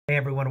Hey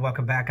everyone,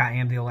 welcome back. I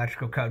am the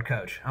Electrical Code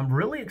Coach. I'm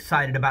really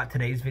excited about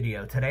today's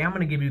video. Today I'm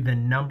going to give you the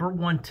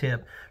 #1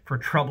 tip for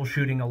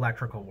troubleshooting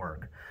electrical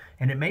work.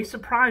 And it may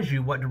surprise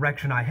you what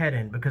direction I head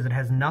in because it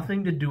has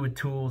nothing to do with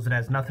tools. It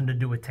has nothing to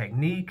do with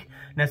technique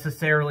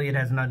necessarily. It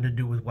has nothing to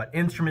do with what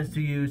instruments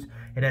to use.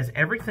 It has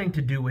everything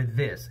to do with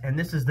this. And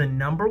this is the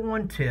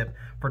 #1 tip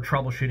for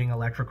troubleshooting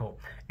electrical.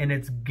 And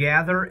it's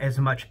gather as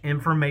much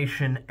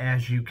information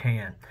as you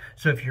can.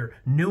 So if you're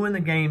new in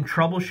the game,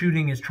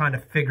 troubleshooting is trying to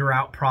figure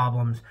out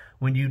problems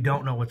when you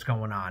don't know what's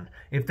going on.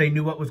 If they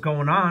knew what was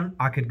going on,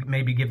 I could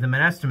maybe give them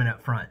an estimate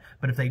up front.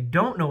 But if they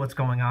don't know what's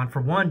going on,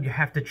 for one, you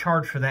have to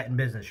charge for that in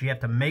business. You have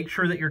to make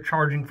sure that you're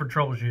charging for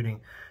troubleshooting.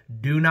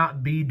 Do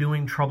not be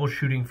doing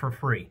troubleshooting for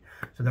free.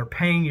 So they're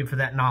paying you for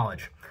that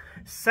knowledge.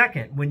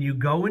 Second, when you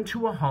go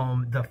into a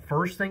home, the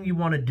first thing you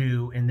want to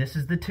do, and this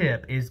is the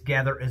tip, is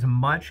gather as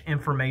much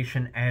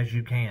information as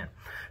you can.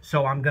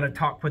 So I'm going to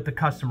talk with the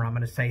customer. I'm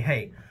going to say,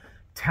 hey,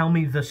 tell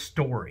me the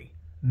story.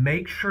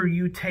 Make sure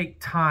you take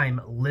time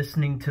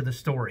listening to the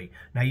story.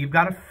 Now, you've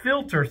got to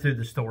filter through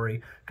the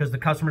story because the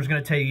customer's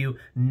going to tell you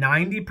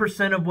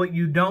 90% of what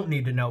you don't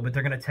need to know, but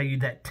they're going to tell you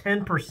that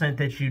 10%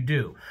 that you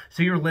do.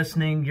 So you're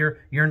listening,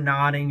 you're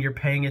nodding, you're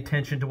paying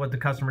attention to what the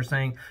customer's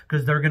saying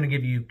because they're going to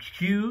give you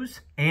cues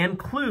and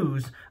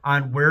clues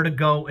on where to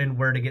go and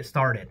where to get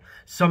started.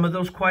 Some of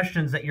those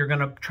questions that you're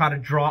going to try to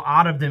draw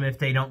out of them if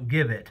they don't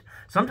give it.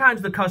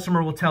 Sometimes the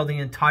customer will tell the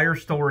entire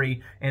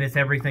story and it's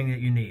everything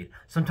that you need.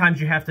 Sometimes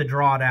you have to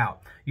draw it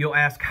out. You'll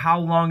ask, how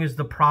long has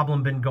the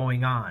problem been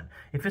going on?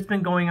 If it's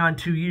been going on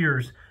 2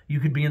 years, you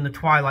could be in the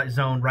twilight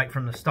zone right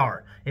from the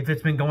start. If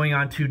it's been going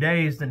on 2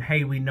 days, then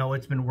hey, we know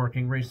it's been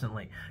working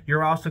recently.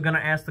 You're also going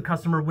to ask the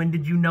customer, when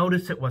did you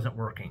notice it wasn't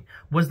working?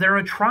 Was there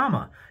a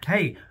trauma?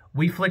 Hey,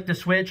 we flicked a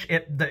switch,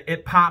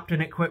 it popped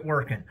and it quit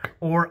working.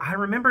 Or I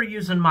remember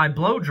using my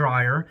blow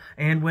dryer,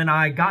 and when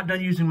I got done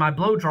using my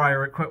blow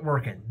dryer, it quit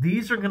working.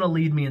 These are going to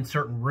lead me in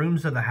certain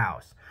rooms of the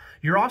house.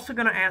 You're also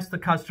going to ask the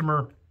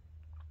customer,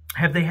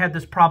 have they had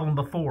this problem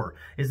before?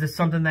 Is this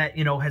something that,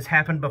 has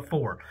happened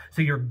before?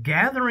 So you're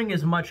gathering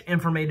as much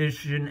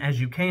information as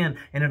you can,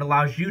 and it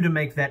allows you to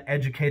make that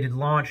educated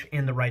launch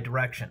in the right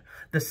direction.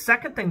 The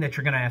second thing that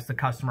you're going to ask the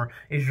customer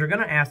is you're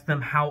going to ask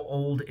them, how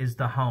old is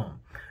the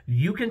home?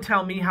 You can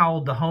tell me how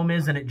old the home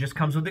is, and it just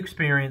comes with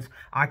experience.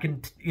 I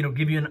can,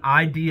 give you an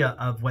idea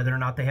of whether or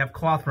not they have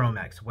cloth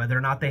Romex, whether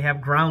or not they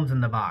have grounds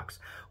in the box,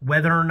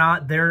 whether or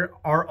not there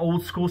are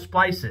old school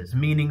splices,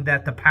 meaning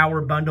that the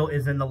power bundle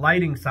is in the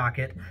lighting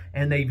socket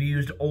and they've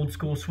used old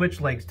school switch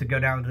legs to go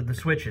down to the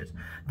switches.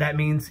 That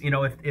means,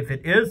 if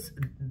it is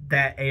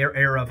that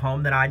era of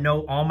home, then I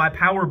know all my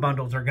power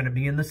bundles are going to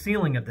be in the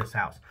ceiling of this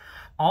house.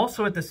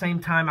 Also, at the same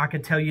time, I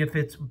can tell you if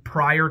it's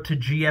prior to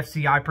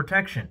GFCI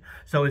protection.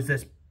 So is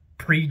this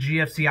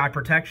pre-GFCI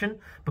protection?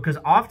 Because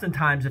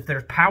oftentimes if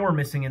there's power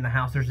missing in the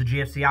house, there's a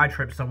GFCI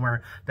trip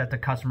somewhere that the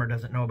customer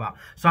doesn't know about.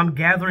 So I'm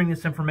gathering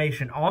this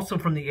information. Also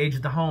from the age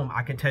of the home,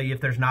 I can tell you if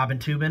there's knob and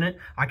tube in it.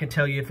 I can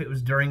tell you if it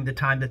was during the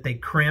time that they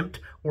crimped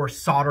or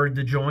soldered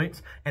the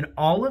joints. And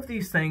all of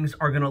these things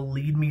are going to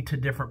lead me to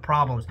different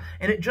problems.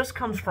 And it just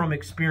comes from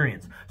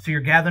experience. So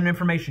you're gathering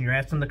information. You're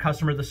asking the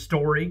customer the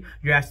story.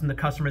 You're asking the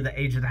customer the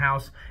age of the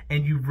house.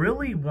 And you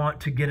really want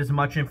to get as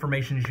much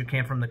information as you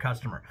can from the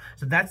customer.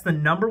 So that's the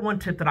 #1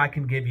 tip that I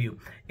can give you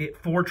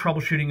for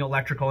troubleshooting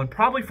electrical, and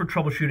probably for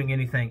troubleshooting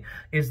anything,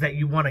 is that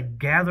you want to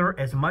gather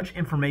as much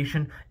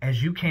information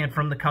as you can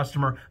from the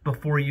customer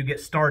before you get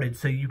started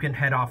so you can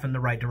head off in the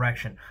right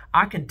direction.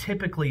 I can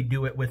typically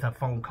do it with a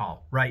phone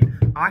call, right?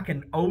 I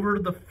can over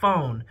the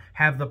phone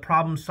have the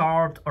problem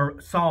solved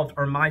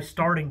or my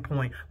starting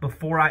point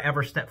before I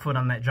ever step foot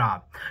on that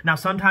job. Now,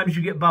 sometimes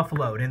you get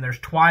buffaloed and there's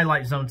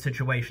twilight zone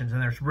situations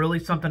and there's really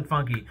something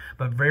funky,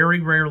 but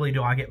very rarely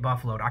do I get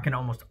buffaloed. I can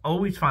almost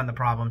always find the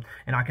problem,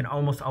 and I can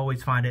almost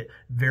always find it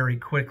very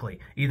quickly.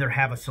 Either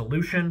have a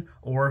solution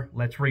or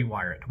let's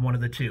rewire it, one of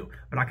the two.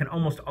 But I can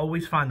almost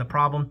always find the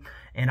problem.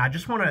 And I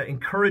just want to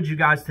encourage you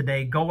guys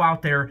today, go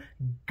out there,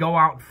 go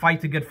out,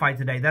 fight the good fight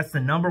today. That's the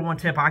 #1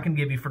 tip I can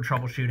give you for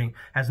troubleshooting. It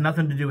has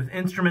nothing to do with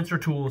instruments or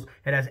tools.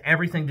 It has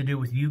everything to do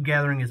with you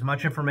gathering as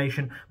much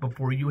information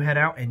before you head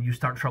out and you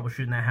start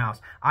troubleshooting that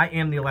house. I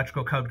am the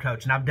Electrical Code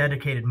Coach, and I've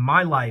dedicated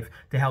my life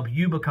to help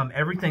you become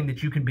everything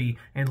that you can be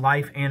in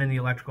life and in the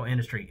electrical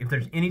industry. If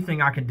there's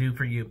anything I can do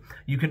for you,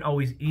 you can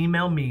always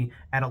email me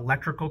at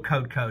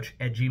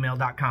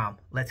electricalcodecoach@gmail.com.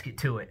 Let's get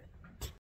to it.